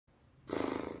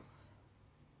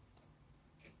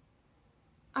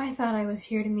I thought I was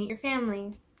here to meet your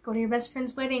family, go to your best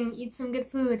friend's wedding, eat some good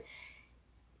food.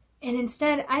 And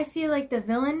instead, I feel like the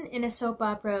villain in a soap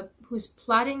opera who's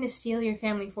plotting to steal your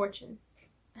family fortune.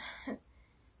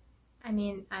 I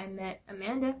mean, I met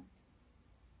Amanda.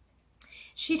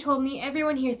 She told me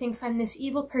everyone here thinks I'm this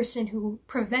evil person who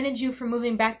prevented you from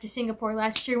moving back to Singapore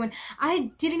last year when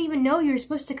I didn't even know you were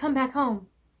supposed to come back home.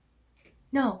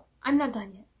 No, I'm not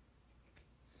done yet.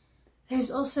 There's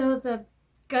also the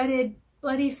gutted,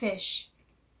 bloody fish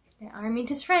that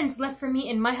Araminta's friends left for me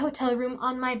in my hotel room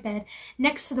on my bed,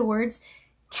 next to the words,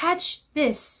 "Catch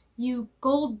this, you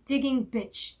gold-digging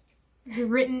bitch,"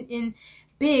 written in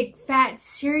big, fat,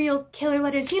 serial killer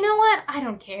letters. You know what? I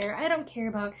don't care. I don't care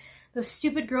about those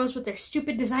stupid girls with their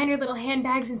stupid designer little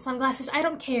handbags and sunglasses. I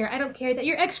don't care. I don't care that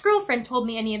your ex-girlfriend told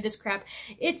me any of this crap.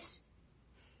 It's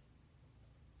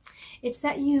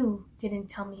that you didn't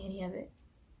tell me any of it.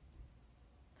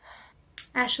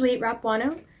 Ashley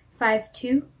Rapuano,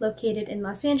 5'2", located in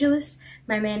Los Angeles.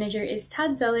 My manager is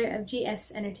Todd Zeller of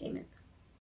GS Entertainment.